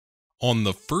On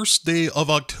the first day of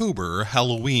October,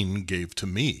 Halloween gave to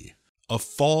me a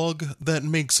fog that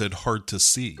makes it hard to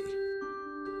see.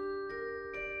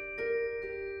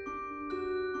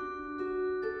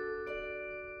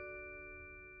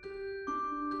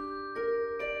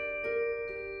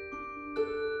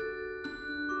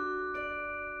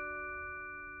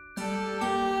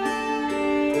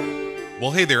 Well,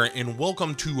 hey there, and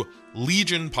welcome to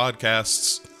Legion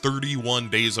Podcast's 31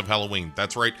 Days of Halloween.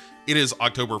 That's right, it is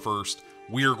October 1st.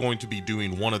 We are going to be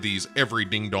doing one of these every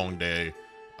ding-dong day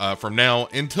from now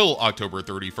until October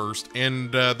 31st.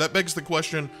 And that begs the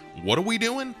question, what are we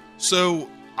doing? So,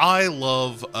 I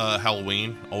love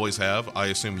Halloween, always have. I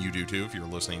assume you do too if you're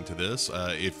listening to this.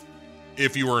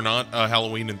 If you are not a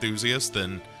Halloween enthusiast,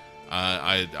 then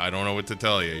I don't know what to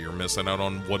tell you. You're missing out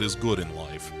on what is good in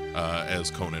life, as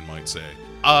Conan might say.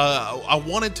 I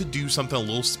wanted to do something a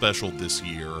little special this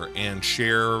year and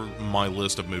share my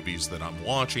list of movies that I'm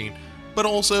watching, but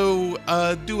also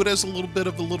do it as a little bit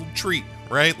of a little treat,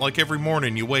 right? Like every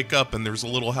morning you wake up and there's a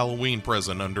little Halloween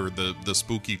present under the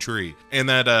spooky tree. And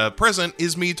that present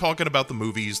is me talking about the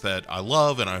movies that I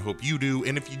love, and I hope you do.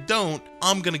 And if you don't,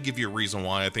 I'm going to give you a reason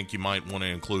why I think you might want to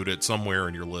include it somewhere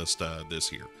in your list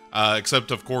this year. Except,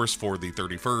 of course, for the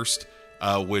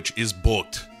 31st, which is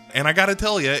booked. And I gotta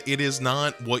tell you, it is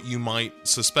not what you might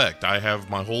suspect. I have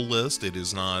my whole list. It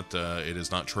is not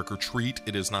Trick or Treat.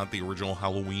 It is not the original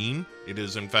Halloween. It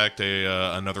is, in fact,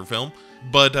 another film.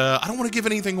 But I don't want to give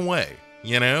anything away,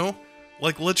 you know?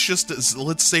 Like, let's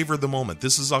savor the moment.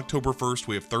 This is October 1st.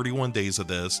 We have 31 days of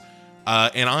this.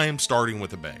 And I am starting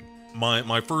with a bang.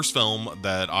 My first film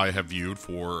that I have viewed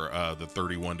for the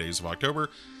 31 days of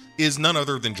October is none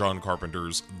other than John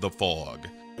Carpenter's The Fog.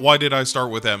 Why did I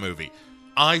start with that movie?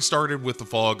 I started with The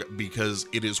Fog because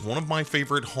it is one of my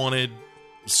favorite haunted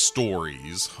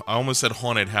stories. I almost said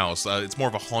haunted house. It's more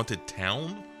of a haunted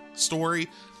town story.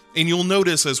 And you'll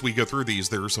notice as we go through these,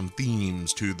 there are some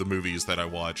themes to the movies that I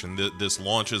watch. And this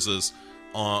launches us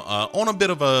on a bit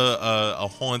of a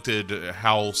haunted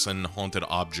house and haunted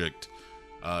object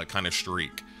kind of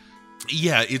streak.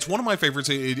 Yeah, it's one of my favorites.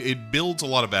 It builds a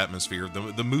lot of atmosphere.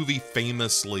 The movie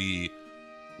famously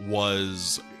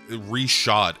was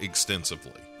reshot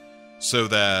extensively so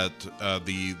that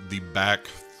the back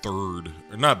third,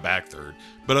 or not back third,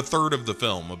 but a third of the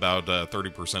film, about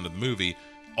 30% of the movie,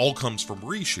 all comes from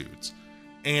reshoots.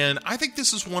 And I think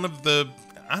this is one of the,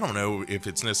 I don't know if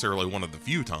it's necessarily one of the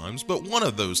few times, but one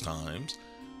of those times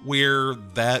where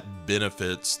that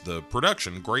benefits the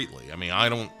production greatly. I mean, I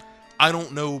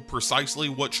don't know precisely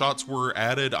what shots were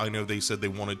added. I know they said they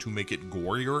wanted to make it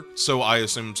gorier, so I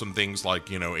assume some things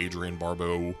like, Adrienne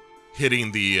Barbeau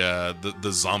hitting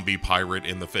the zombie pirate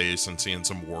in the face and seeing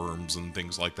some worms and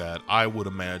things like that. I would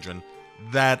imagine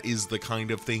that is the kind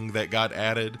of thing that got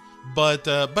added, but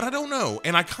I don't know,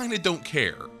 and I kind of don't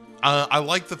care. I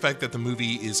like the fact that the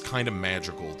movie is kind of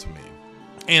magical to me.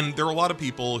 And there are a lot of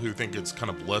people who think it's kind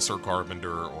of lesser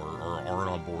Carpenter or aren't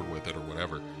on board with it or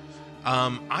whatever.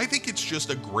 I think it's just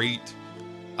a great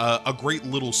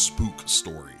little spook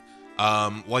story.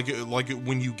 Like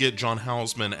when you get John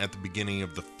Houseman at the beginning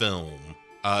of the film,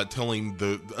 telling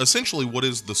essentially what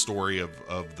is the story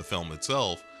of the film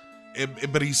itself.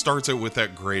 But he starts it with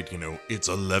that great, it's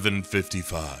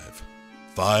 11:55,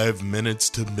 5 minutes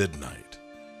to midnight,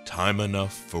 time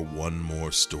enough for one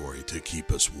more story to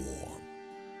keep us warm.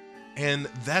 And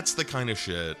that's the kind of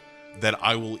shit that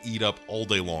I will eat up all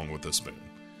day long with a spoon.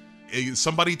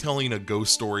 Somebody telling a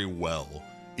ghost story well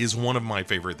is one of my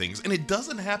favorite things. And it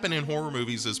doesn't happen in horror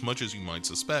movies as much as you might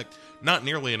suspect. Not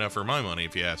nearly enough for my money,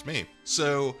 if you ask me.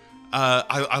 So,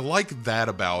 I like that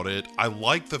about it. I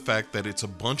like the fact that it's a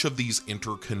bunch of these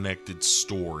interconnected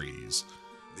stories.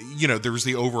 There's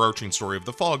the overarching story of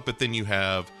The Fog, but then you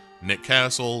have Nick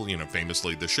Castle,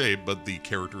 famously The Shape, but the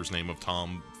character's name of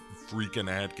Tom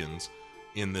freaking Atkins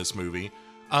in this movie.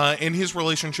 And his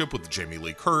relationship with Jamie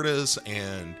Lee Curtis,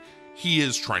 and he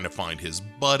is trying to find his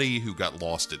buddy who got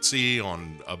lost at sea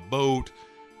on a boat,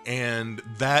 and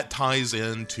that ties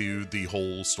into the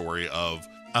whole story of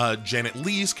Janet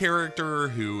Leigh's character,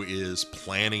 who is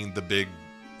planning the big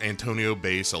Antonio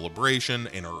Bay celebration,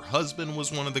 and her husband was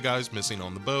one of the guys missing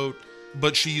on the boat,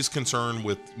 but she's concerned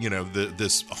with,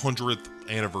 this 100th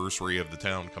anniversary of the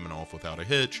town coming off without a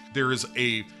hitch. There is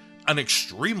an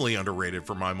extremely underrated,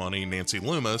 for my money, Nancy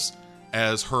Loomis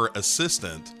as her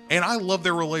assistant, and I love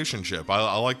their relationship.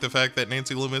 I like the fact that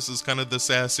Nancy Loomis is kind of the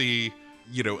sassy,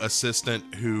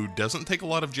 assistant who doesn't take a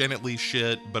lot of Janet Leigh's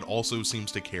shit, but also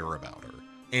seems to care about her,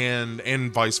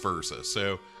 and vice versa.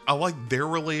 So I like their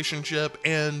relationship,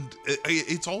 and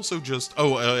it's also just,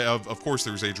 of course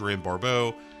there's Adrienne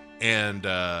Barbeau, and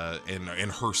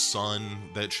her son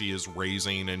that she is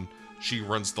raising, and she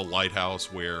runs the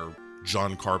lighthouse where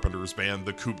John Carpenter's band,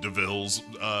 the Coupe de Villes,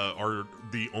 are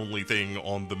the only thing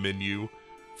on the menu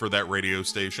for that radio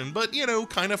station. But, you know,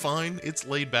 kind of fine. It's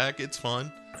laid back. It's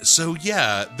fun. So,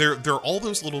 yeah, there are all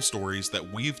those little stories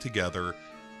that weave together,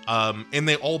 and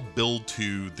they all build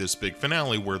to this big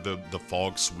finale where the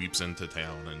fog sweeps into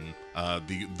town, and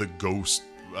the ghosts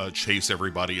chase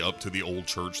everybody up to the old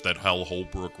church that Hal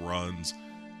Holbrook runs,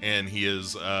 and he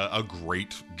is a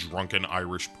great drunken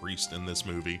Irish priest in this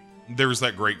movie. There's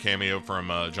that great cameo from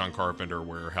John Carpenter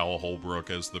where Hal Holbrook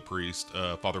as the priest,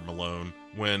 Father Malone,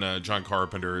 when John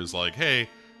Carpenter is like, hey,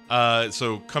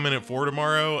 so come in at 4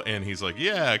 tomorrow? And he's like,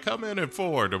 yeah, come in at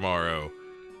 4 tomorrow.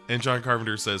 And John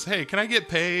Carpenter says, hey, can I get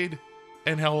paid?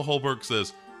 And Hal Holbrook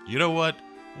says, you know what?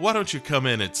 Why don't you come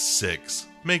in at 6?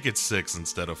 Make it 6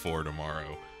 instead of 4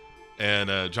 tomorrow.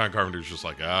 And John Carpenter's just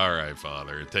like, all right,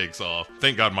 Father, it takes off.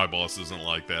 Thank God my boss isn't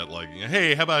like that. Like,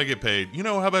 hey, how about I get paid? You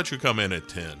know, how about you come in at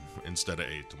 10 instead of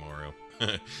 8 tomorrow?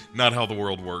 Not how the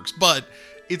world works, but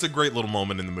it's a great little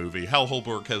moment in the movie. Hal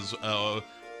Holbrook has,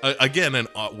 again,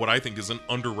 what I think is an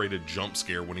underrated jump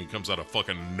scare when he comes out of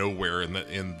fucking nowhere in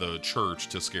the church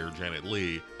to scare Janet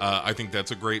Leigh. I think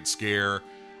that's a great scare.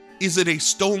 Is it a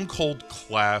stone cold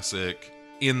classic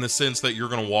in the sense that you're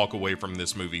going to walk away from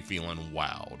this movie feeling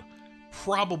wowed?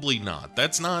 Probably not.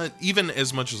 That's not, even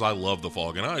as much as I love The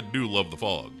Fog, and I do love The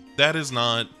Fog, that is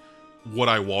not what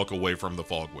I walk away from The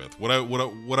Fog with. What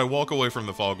I walk away from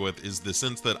The Fog with is the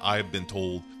sense that I've been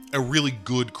told a really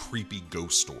good, creepy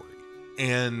ghost story.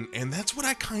 And that's what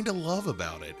I kind of love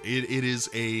about it. It is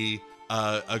a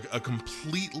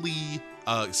completely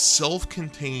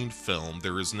self-contained film.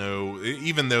 There is no,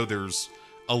 even though there's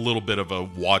a little bit of a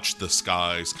watch the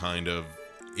skies kind of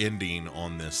ending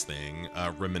on this thing,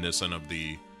 reminiscent of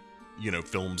the, you know,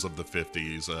 films of the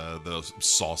 50s, the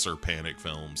saucer panic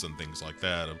films and things like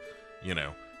that, of, you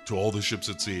know, to all the ships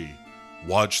at sea,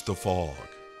 watch the fog,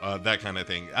 that kind of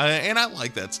thing. And I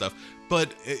like that stuff,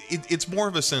 but it's more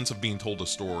of a sense of being told a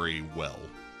story well,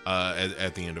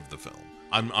 at the end of the film.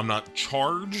 I'm not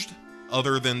charged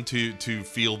other than to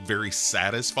feel very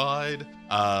satisfied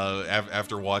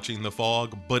after watching The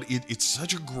Fog, but it's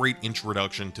such a great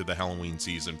introduction to the Halloween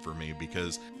season for me,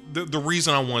 because the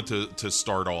reason I want to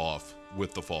start off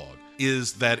with The Fog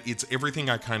is that it's everything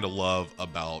I kind of love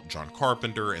about John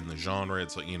Carpenter and the genre.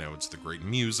 It's like, you know, it's the great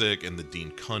music and the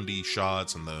Dean Cundey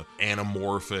shots and the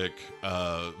anamorphic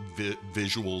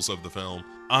visuals of the film.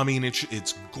 I mean,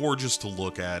 it's gorgeous to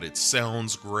look at. It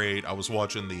sounds great. I was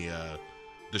watching the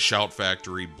Shout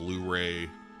Factory Blu-ray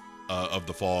of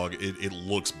The Fog. It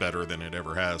looks better than it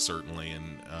ever has, certainly,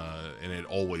 and it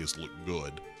always looked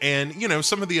good. And, you know,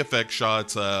 some of the effect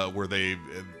shots where they,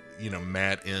 you know,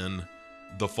 matte in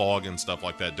The Fog and stuff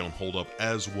like that don't hold up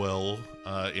as well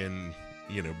in,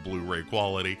 you know, Blu-ray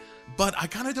quality. But I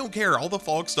kind of don't care. All the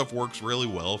Fog stuff works really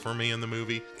well for me in the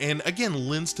movie. And again,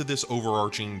 lends to this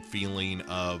overarching feeling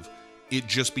of it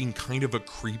just being kind of a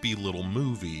creepy little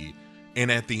movie.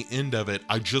 And at the end of it,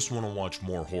 I just want to watch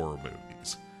more horror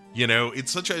movies. You know,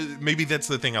 it's such a, maybe that's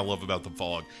the thing I love about The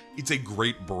Fog. It's a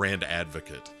great brand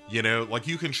advocate. You know, like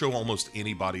you can show almost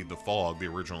anybody The Fog, the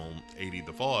original 80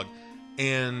 The Fog,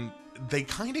 and they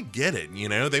kind of get it, you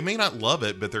know? They may not love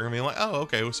it, but they're going to be like, oh,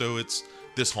 okay, so it's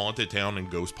this haunted town and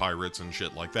ghost pirates and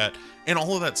shit like that. And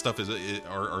all of that stuff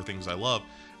are things I love.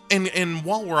 And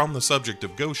while we're on the subject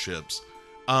of ghost ships,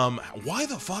 why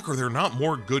the fuck are there not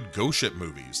more good ghost ship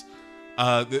movies?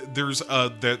 There's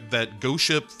that ghost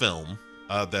ship film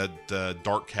that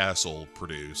Dark Castle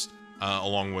produced,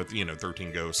 along with, you know,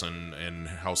 13 Ghosts and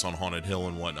House on Haunted Hill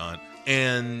and whatnot.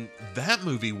 And that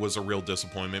movie was a real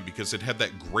disappointment because it had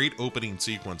that great opening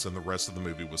sequence and the rest of the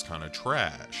movie was kind of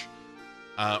trash.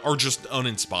 Or just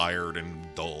uninspired and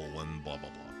dull and blah, blah,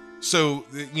 blah. So,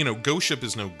 you know, Ghost Ship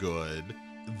is no good.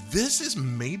 This is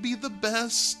maybe the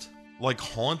best, like,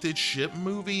 haunted ship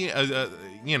movie.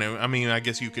 You know, I mean, I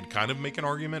guess you could kind of make an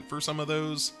argument for some of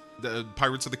those the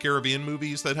Pirates of the Caribbean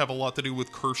movies that have a lot to do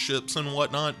with cursed ships and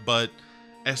whatnot. But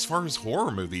as far as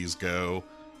horror movies go,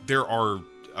 there are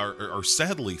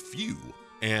sadly few.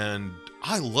 And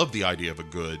I love the idea of a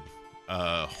good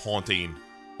haunting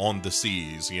on the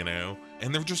seas, you know?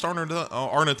 And there just aren't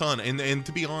a ton. And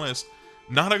to be honest,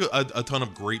 not a ton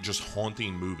of great just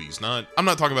haunting movies. I'm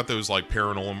not talking about those like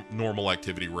Paranormal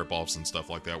Activity ripoffs and stuff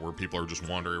like that where people are just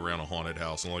wandering around a haunted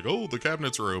house and like, oh, the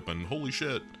cabinets are open. Holy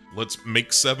shit. Let's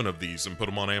make 7 of these and put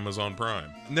them on Amazon Prime.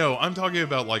 No, I'm talking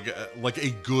about like a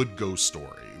good ghost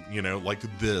story. you know, like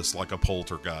this, like a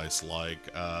Poltergeist, like,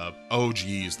 oh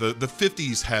geez, the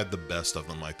 50s had the best of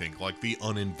them, I think, like The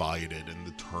Uninvited and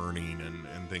The Turning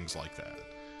and things like that.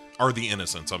 Or The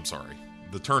Innocents, I'm sorry.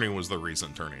 The Turning was the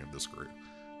recent turning of this group.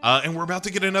 And we're about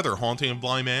to get another Haunting of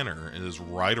Bly Manor. It is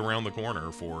right around the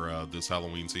corner for this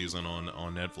Halloween season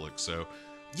on Netflix. So,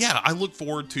 yeah, I look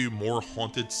forward to more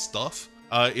haunted stuff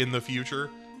in the future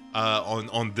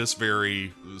on this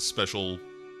very special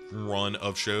run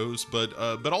of shows.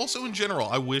 But also in general,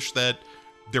 I wish that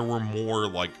there were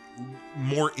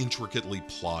more intricately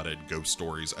plotted ghost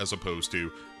stories as opposed to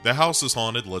the house is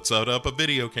haunted, let's set up a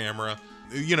video camera.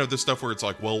 You know, the stuff where it's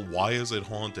like, well, why is it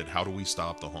haunted? How do we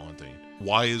stop the haunting?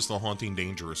 Why is the haunting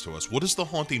dangerous to us? What does the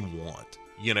haunting want?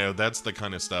 You know, that's the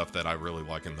kind of stuff that I really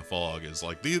like in The Fog, is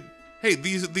like, these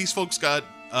folks got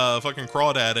fucking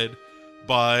crawdadded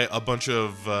by a bunch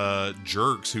of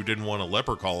jerks who didn't want a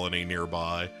leper colony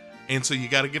nearby, and so you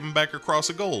got to give them back a cross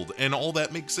of gold, and all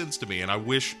that makes sense to me, and I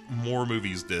wish more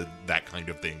movies did that kind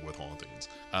of thing with hauntings.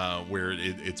 Where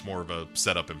it's more of a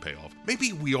setup and payoff.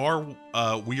 Maybe We Are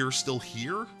Still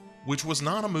Here, which was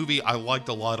not a movie I liked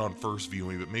a lot on first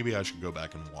viewing, but maybe I should go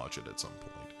back and watch it at some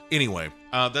point. Anyway,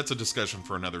 that's a discussion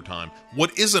for another time.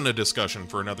 What isn't a discussion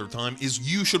for another time is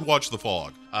you should watch The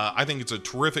Fog. I think it's a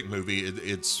terrific movie.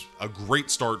 It's a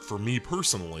great start for me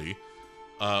personally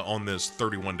on this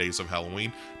 31 Days of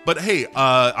Halloween. But hey,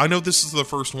 I know this is the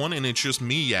first one, and it's just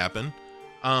me yapping.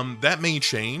 That may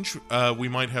change. We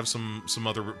might have some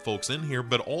other folks in here,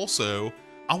 but also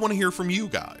I want to hear from you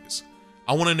guys.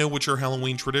 I want to know what your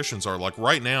Halloween traditions are. Like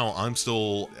right now, I'm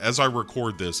still, as I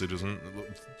record this, it isn't,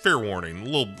 fair warning, a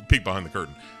little peek behind the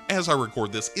curtain. As I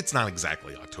record this, it's not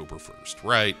exactly October 1st,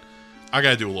 right? I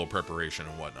gotta do a little preparation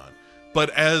and whatnot.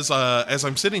 But as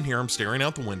I'm sitting here, I'm staring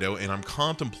out the window and I'm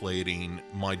contemplating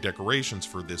my decorations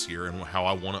for this year and how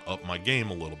I want to up my game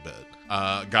a little bit.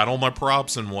 Got all my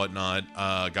props and whatnot.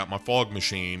 Got my fog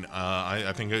machine.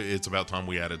 I think it's about time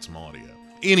we added some audio.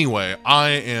 Anyway, I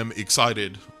am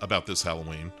excited about this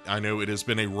Halloween. I know it has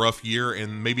been a rough year,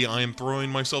 and maybe I am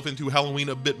throwing myself into Halloween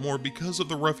a bit more because of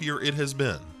the rough year it has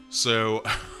been. So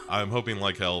I'm hoping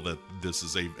like hell that this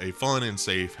is a fun and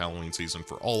safe Halloween season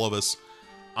for all of us.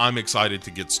 I'm excited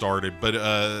to get started, but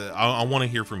I want to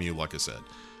hear from you. Like I said,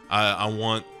 I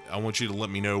want you to let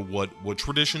me know what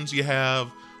traditions you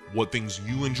have, what things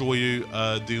you enjoy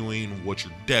doing, what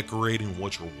you're decorating,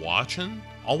 what you're watching.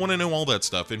 I want to know all that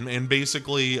stuff, and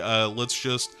basically let's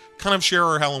just kind of share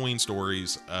our Halloween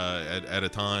stories at a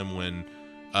time when,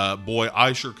 boy,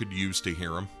 I sure could use to hear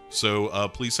them. So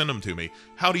please send them to me.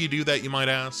 How do you do that, you might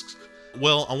ask?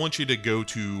 Well, I want you to go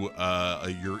to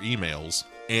your emails,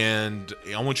 and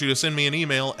I want you to send me an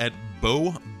email at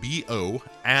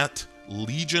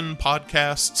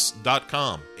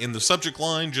bo@legionpodcasts.com. In the subject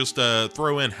line, just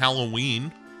throw in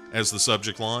Halloween as the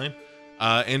subject line,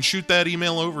 and shoot that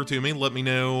email over to me. Let me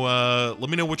know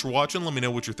what you're watching. Let me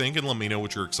know what you're thinking. Let me know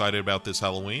what you're excited about this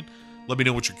Halloween. Let me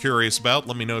know what you're curious about.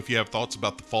 Let me know if you have thoughts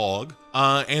about The Fog.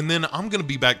 And then I'm going to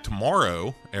be back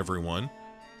tomorrow, everyone,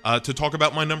 to talk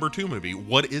about my number 2 movie.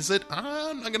 What is it?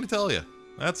 I'm not going to tell you.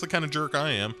 That's the kind of jerk I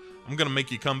am. I'm going to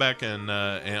make you come back and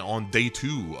on day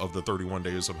 2 of the 31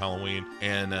 Days of Halloween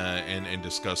and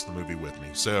discuss the movie with me.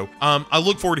 So I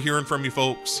look forward to hearing from you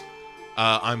folks.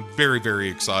 I'm very, very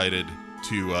excited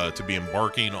to be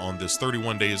embarking on this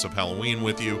 31 Days of Halloween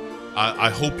with you. I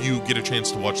hope you get a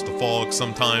chance to watch The Fog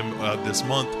sometime this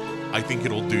month. I think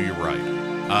it'll do you right.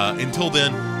 Until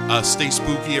then, stay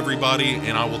spooky, everybody,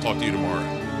 and I will talk to you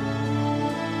tomorrow.